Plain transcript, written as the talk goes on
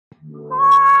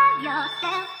A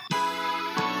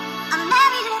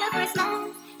merry little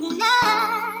Christmas.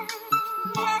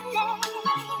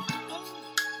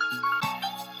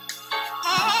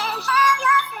 And have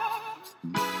yourself a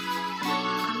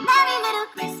merry little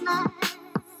Christmas.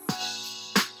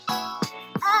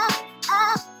 Oh,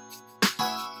 oh,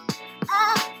 oh,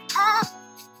 oh,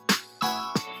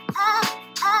 oh,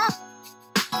 oh.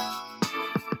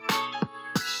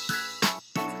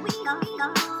 We go, we go,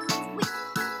 we go.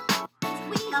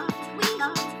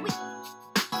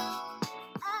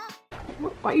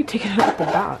 Why are you taking it out the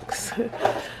box?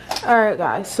 Alright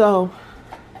guys, so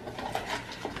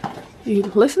you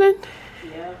listening?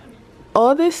 Yeah.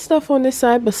 All this stuff on this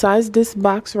side besides this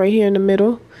box right here in the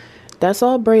middle, that's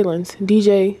all Braylon's.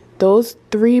 DJ, those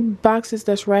 3 boxes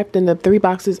that's wrapped in the 3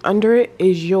 boxes under it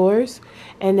is yours.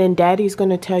 And then Daddy's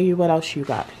gonna tell you what else you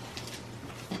got.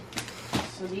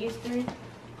 So these 3?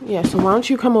 Yeah, so why don't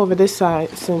you come over this side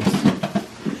since,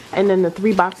 and then the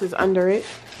 3 boxes under it.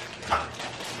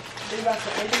 3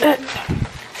 boxes under it?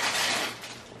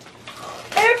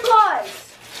 AirPods!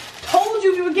 Told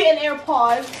you we were getting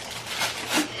AirPods.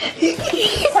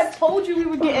 I told you we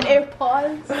were getting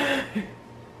AirPods.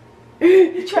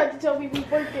 You tried to tell me we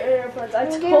weren't getting AirPods. I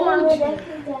told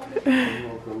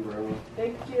you.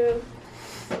 Thank you.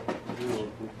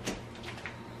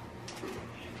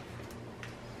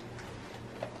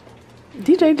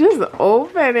 DJ, just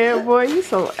open it, boy. You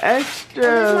so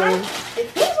extra.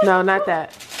 No, not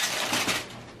that.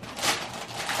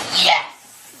 Yes!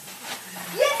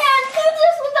 Yes, I knew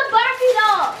this was a Barbie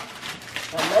doll!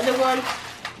 Another one.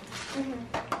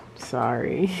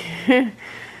 Sorry.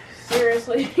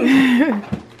 Seriously. What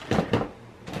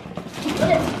is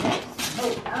this?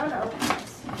 Oh, I don't know.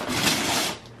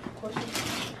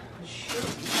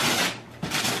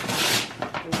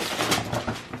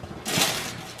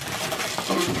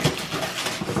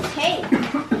 Hey!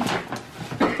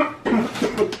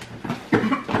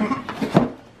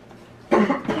 Look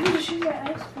at the shoes I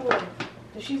asked for.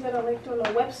 The shoes that I linked on the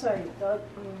website. A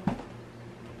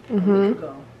week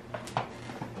ago.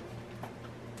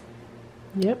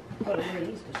 Yep. Oh, the way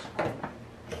these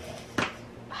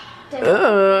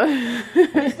Ugh.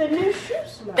 It's the new shoe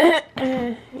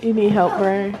smell. You need help,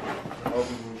 Brian?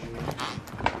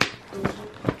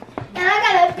 And I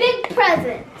got a big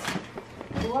present.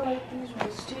 Oh, I like these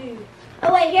ones too.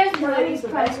 Oh wait, here's These Mommy's the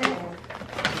best present.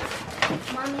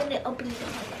 one. Mom, let me open it.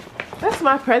 That's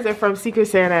my present from Secret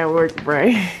Santa at work,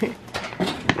 Brian.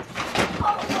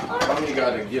 Mommy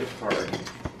got a gift card.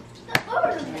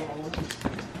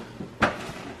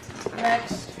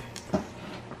 Next.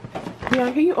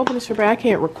 Yeah, can you open this for Brian? I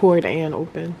can't record and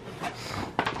open.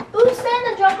 Who's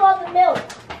Santa drunk all the milk?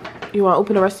 You want to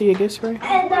open the rest of your gifts, Brian?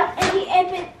 And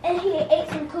he ate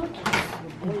some cookies.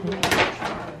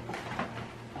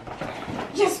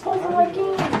 Just for my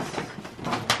games. A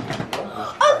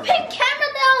pink camera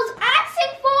that I was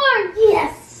asking for.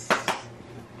 Yes.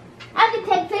 I can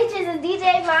take pictures of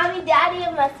DJ, Mommy, Daddy,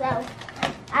 and myself.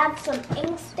 I have some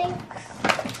instincts.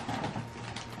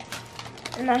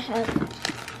 And I have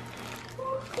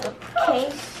a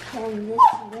case and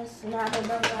this, and I don't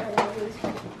know what it is.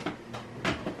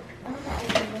 I'm not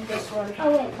even This one.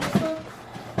 Oh wait, this one?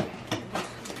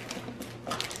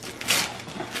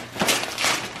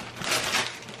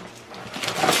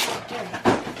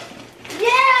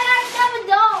 Yeah, I got a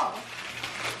doll.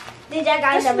 DJ, I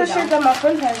got This is another the shirt doll. that my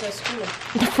friend has at school.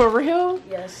 For real?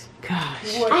 Yes.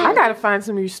 Gosh. Wore I gotta find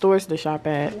some new stores to shop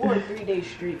at. wore it 3 days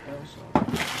straight though,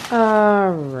 so.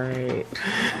 Alright.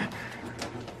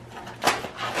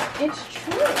 It's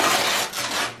true.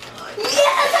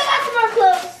 Yes, I got some more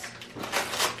clothes.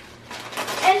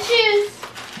 And shoes.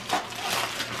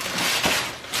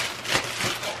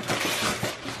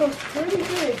 This one's pretty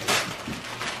big.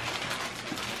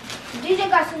 DJ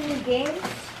got some new games.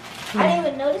 I didn't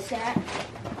even notice that.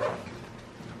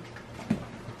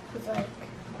 It's like,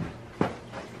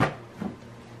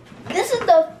 this is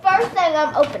the first thing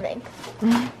I'm opening.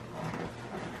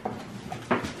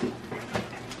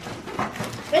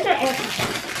 Where's our AirPods?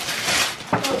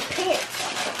 Oh, pants.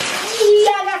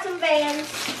 Yeah, I got some Vans.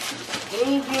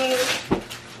 Skinny jeans.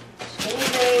 Skinny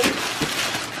jeans.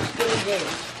 Skinny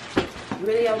jeans. You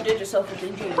really outdid yourself with the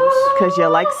jeans. Because you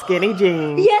like skinny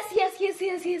jeans. Yes, yes, yes,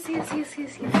 yes, yes, yes, yes,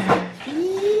 yes, yes.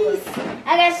 Yes.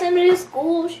 I got some new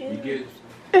school You shoes get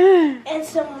and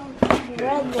some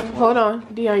red ones. Hold on,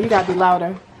 Dion, you gotta be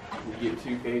louder. you get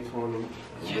 2K on them.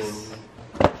 Yes.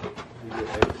 You get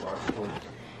Xbox points.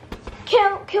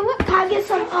 Can I get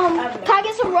some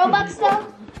Robux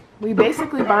though? We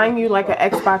basically buying you like an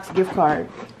Xbox gift card.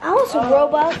 I want some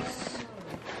Robux.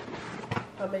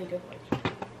 How many good ones?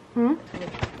 Hmm?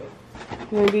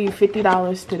 We're gonna give you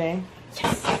 $50 today.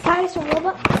 Yes. Buy some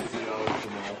Robux.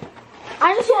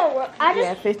 I just want.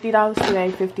 Yeah, $50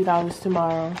 today, $50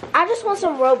 tomorrow. I just want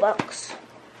some Robux.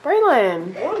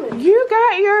 Braylon, you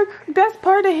got your. That's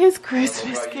part of his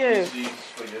Christmas gift.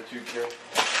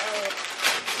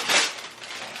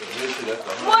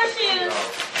 More shoes.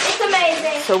 It's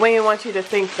amazing. So Wayne wants you to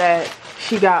think that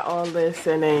she got all this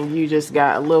and then you just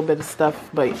got a little bit of stuff,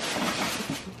 but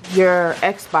your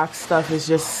Xbox stuff is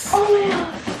just. Oh yeah.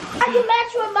 I can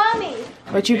match with mommy.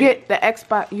 But you get the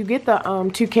Xbox, you get the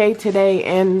 2K today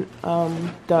and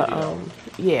the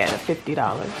 $50.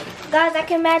 Guys, I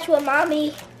can match with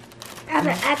mommy. I've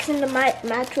been asking to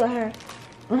match with her.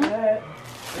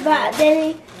 But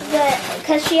then,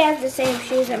 because she has the same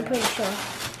shoes, I'm pretty sure.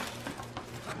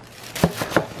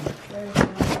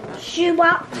 Shoe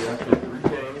box. You have 3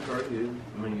 games right here.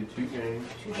 I mean, you 2 games.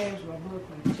 2 games with her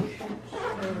playing t-shirts.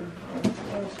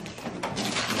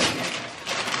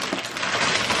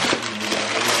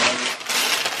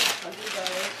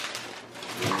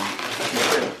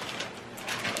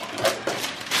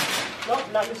 Nope,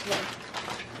 not this one.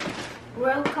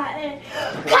 Real cotton.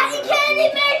 Cotton candy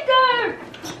maker!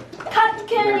 Cotton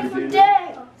candy for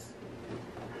days.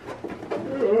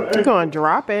 You're gonna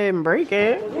drop it and break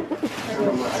it.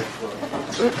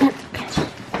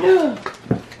 And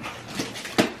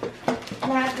I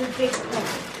have this big one.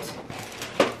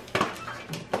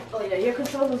 Oh yeah, your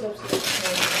controller's upstairs.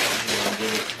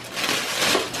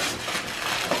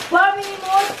 Barbie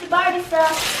more Barbie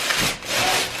stuff.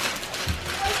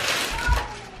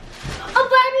 A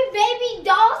Barbie baby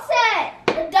doll set.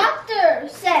 A doctor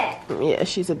set. Yeah,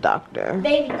 she's a doctor.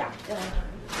 Baby doctor.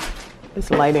 This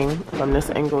lighting from this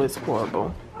angle is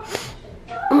horrible.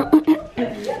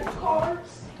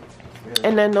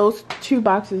 And then those 2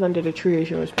 boxes under the tree is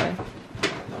yours, bro.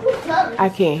 I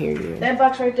can't hear you. That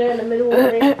box right there in the middle,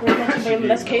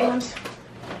 that's Caitlin's.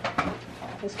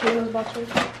 That's Caitlin's box right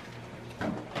there.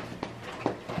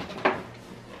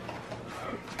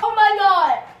 Oh my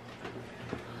god.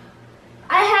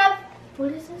 I have.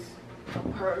 What is this? A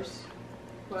purse.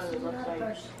 What does it look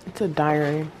like? It's a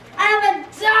diary. I have a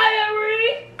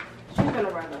diary. She's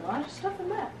gonna write a lot of stuff in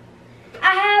that.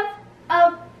 I have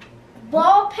a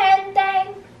ball pen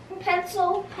thing,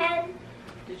 pencil pen.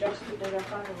 Did y'all see that I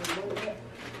found in the book yet?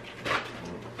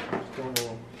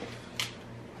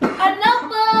 A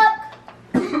notebook.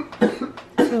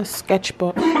 It's a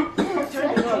sketchbook.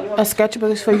 A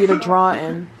sketchbook is for you to draw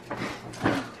in.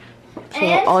 So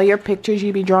And? all your pictures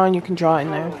you be drawing, you can draw in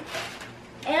there.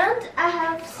 And I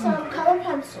have some color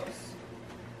pencils.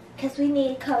 Because we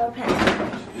need color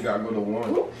pencils. You gotta go to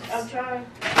 1. I'm trying.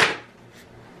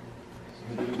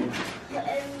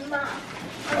 And my,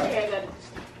 Okay, I got it.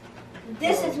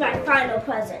 this is my final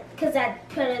present. Because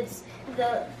it's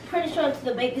pretty sure it's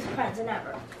the biggest present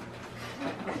ever.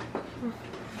 Okay,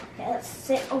 let's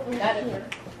sit over here.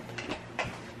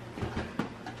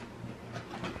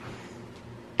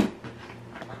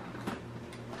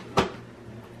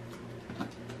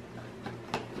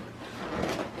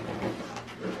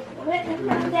 Wait,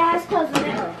 the eyes closed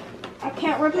now. I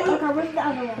can't rip it like I ripped the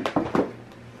other one.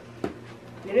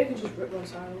 Yeah, they can just rip one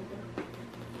side open.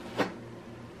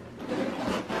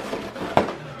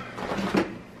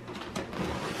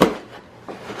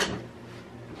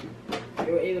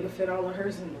 They were able to fit all of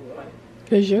hers in the one.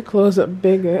 Because your clothes are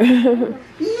bigger.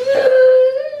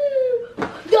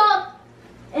 Dog!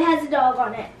 It has a dog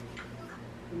on it.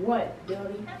 What,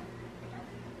 Daddy?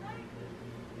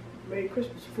 Merry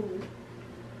Christmas, fool.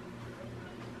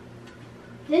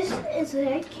 This is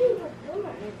very cute.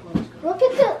 Look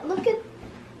at,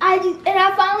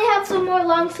 I finally have some more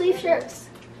long sleeve shirts.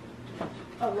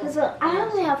 Because I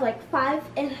only have like 5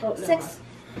 and 6.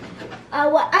 I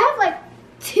have like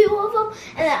 2 of them,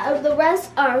 and the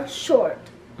rest are short.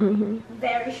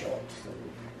 Very short.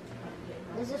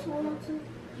 Is this one also?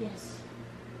 Yes.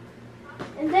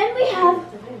 And then we have,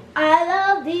 I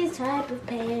love these type of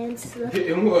pants.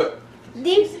 And what?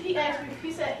 These, He asked me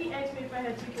if I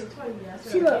had 2K20. I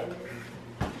said, see, look.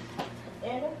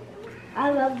 And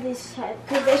I love this type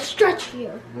because they're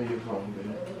stretchier. Where you calling, baby?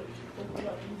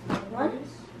 One.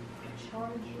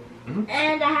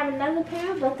 And I have another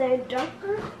pair, but they're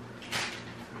darker.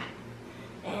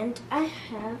 And I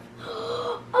have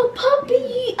a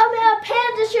puppy. I mean, a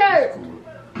panda shirt.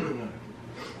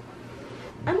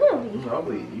 I'm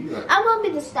gonna be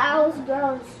the stylish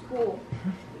girl in school.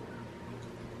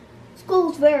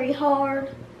 School's very hard.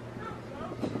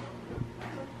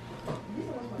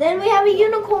 Then we have a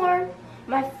unicorn.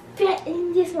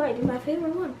 This might be my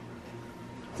favorite one.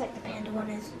 It's like the panda one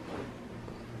is.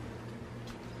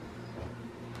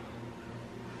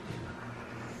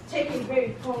 taking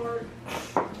very forward.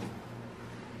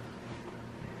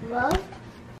 Love.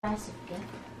 Massive gift.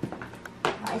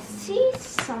 I see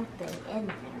something in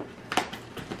there.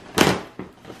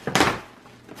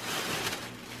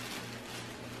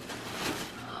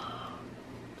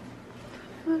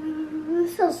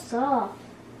 It's so soft.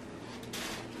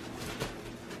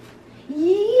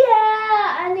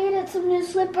 Yeah, I needed some new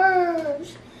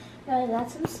slippers. I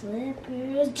got some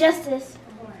slippers. Justice.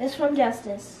 It's from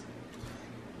Justice.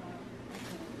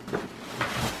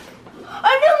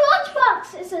 A new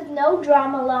lunchbox. It says no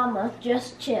drama llama,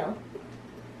 just chill.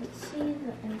 Let's see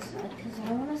the inside because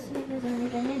I want to see if there's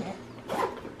anything in it.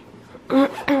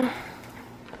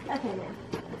 Okay, now.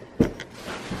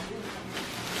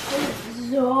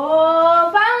 So,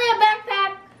 finally a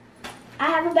backpack. I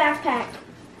have a backpack.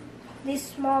 This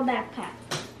small backpack.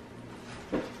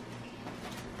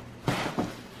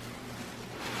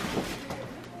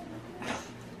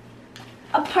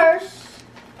 A purse.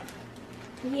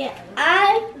 Yeah,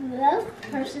 I love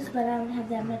purses, but I don't have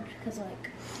that much because,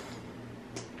 like,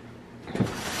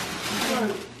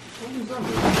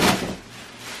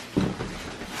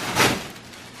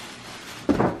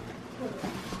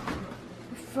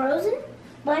 frozen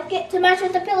blanket to match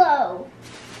with the pillow.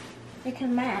 They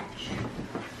can match.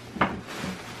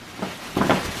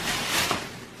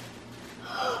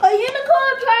 A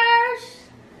unicorn purse.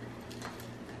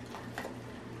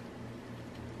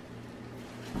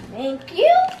 Thank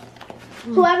you.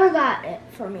 Whoever got it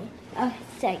for me. Okay,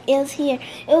 so it was here.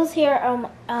 It was here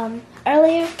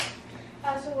earlier.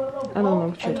 I don't know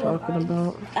what you're talking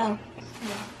about. Oh.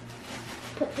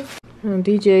 Put this.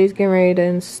 DJ's getting ready to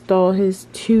install his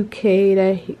 2K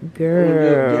that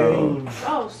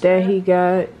he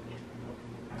got.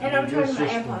 And I'm turning my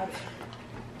AirPods.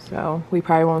 So we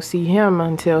probably won't see him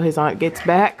until his aunt gets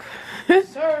back.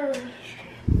 Sir.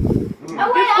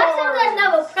 Oh wait, I still got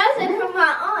another present from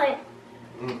my aunt.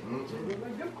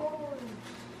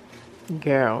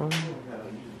 Girl.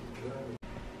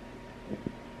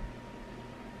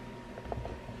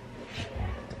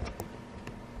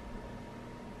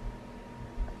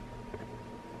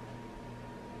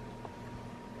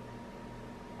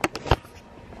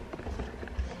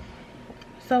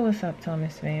 So what's up,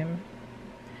 Thomas fam?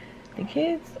 The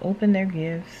kids opened their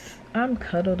gifts. I'm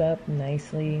cuddled up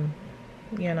nicely,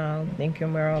 you know,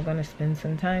 thinking we're all gonna spend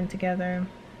some time together.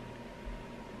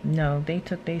 No, they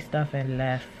took their stuff and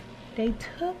left. They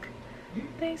took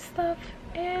their stuff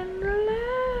and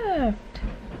left.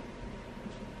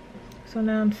 So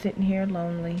now I'm sitting here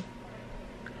lonely,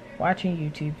 watching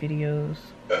YouTube videos.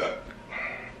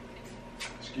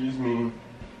 Excuse me.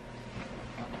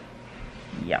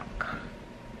 Yuck.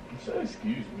 So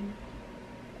excuse me.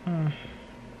 I'm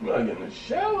gonna get in the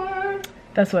shower.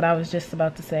 That's what I was just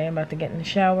about to say. I'm about to get in the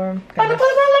shower.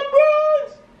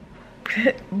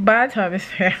 Bye, Thomas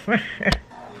fam.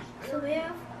 So we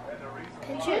have a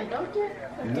picture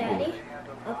of Daddy,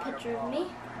 a picture of me,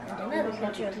 and another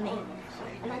picture of me.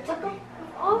 And I took them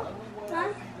all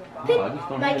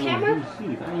my camera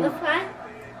with mine,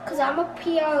 because I'm a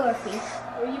PRography.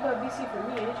 Oh, you got BC for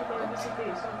me. I need you got BC for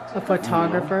yourself. A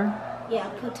photographer. Yeah,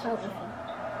 photography.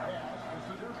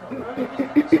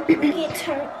 We get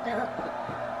turned up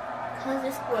because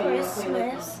it's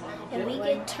Christmas, and we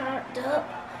get turned up.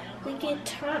 We get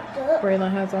turned up.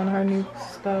 Braylon has on her new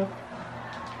stuff.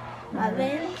 My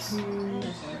Vans.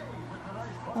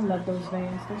 I love those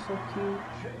Vans. They're so cute.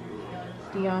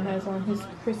 Dion has on his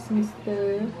Christmas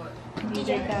stuff.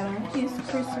 DJ got on his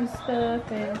Christmas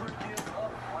stuff, and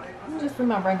I'm just in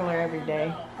my regular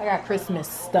everyday. I got Christmas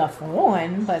stuff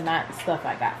on, but not stuff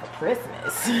I got for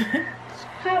Christmas.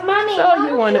 Mommy, So all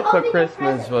you wanted for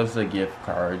Christmas was a gift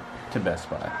card to Best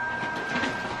Buy.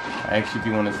 Actually, if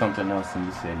you wanted something else, then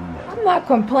you said no. I'm not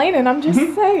complaining. I'm just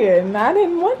saying. I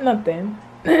didn't want nothing.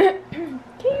 Can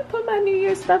you put my New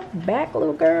Year's stuff back,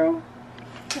 little girl?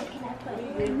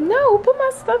 No, put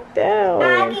my stuff down.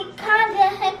 I get kind of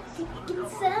hectic in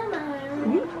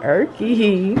summer. You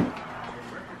irky.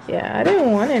 Yeah, I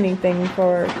didn't want anything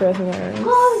for Christmas.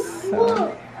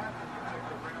 So.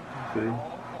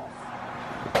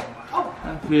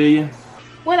 I feel you.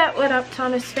 What up,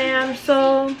 Thomas fam?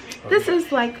 So, this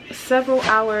is like several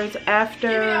hours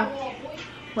after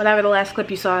whatever the last clip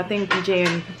you saw. I think DJ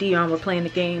and Dion were playing the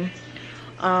game.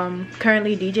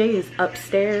 Currently, DJ is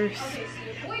upstairs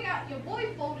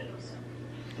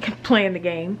playing the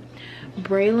game.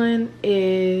 Braylon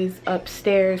is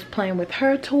upstairs playing with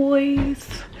her toys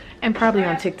and probably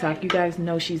on TikTok. You guys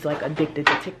know she's like addicted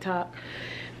to TikTok.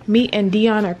 Me and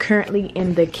Dion are currently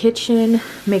in the kitchen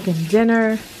making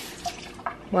dinner.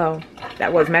 Well,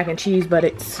 that was mac and cheese, but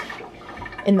it's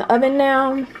in the oven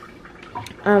now.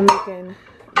 I'm making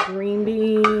green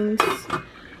beans.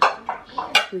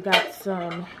 We got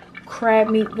some crab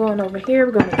meat going over here.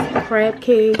 We're gonna make some crab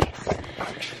cakes.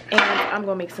 And I'm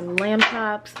gonna make some lamb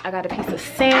chops. I got a piece of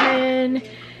salmon.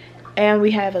 And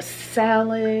we have a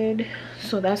salad.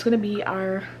 So that's gonna be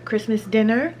our Christmas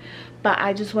dinner. But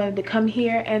I just wanted to come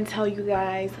here and tell you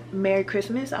guys Merry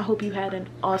Christmas. I hope you had an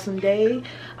awesome day.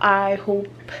 I hope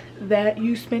that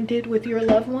you spent it with your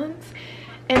loved ones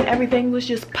and everything was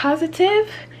just positive.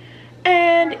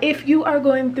 And if you are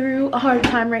going through a hard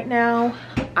time right now,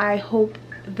 I hope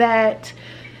that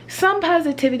some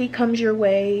positivity comes your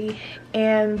way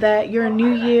and that your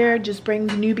new year just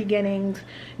brings new beginnings,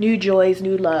 new joys,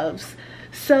 new loves.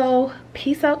 So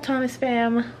peace out, Thomas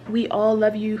fam. We all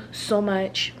love you so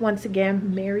much. Once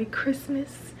again, Merry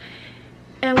Christmas.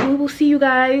 And we will see you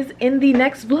guys in the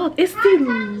next vlog. It's the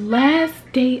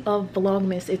last day of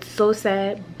Vlogmas. It's so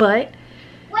sad, but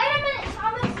wait a minute,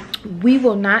 Thomas. We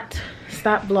will not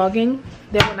stop vlogging.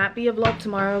 There will not be a vlog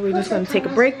tomorrow. We're just going to take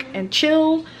a break and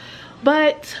chill.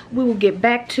 But we will get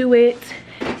back to it.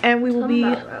 And we will be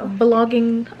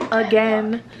vlogging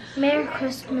again. Merry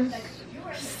Christmas.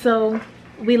 So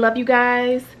we love you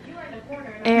guys.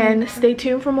 And stay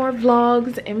tuned for more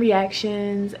vlogs and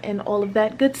reactions and all of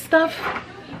that good stuff.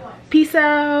 Peace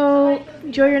out.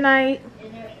 Enjoy your night.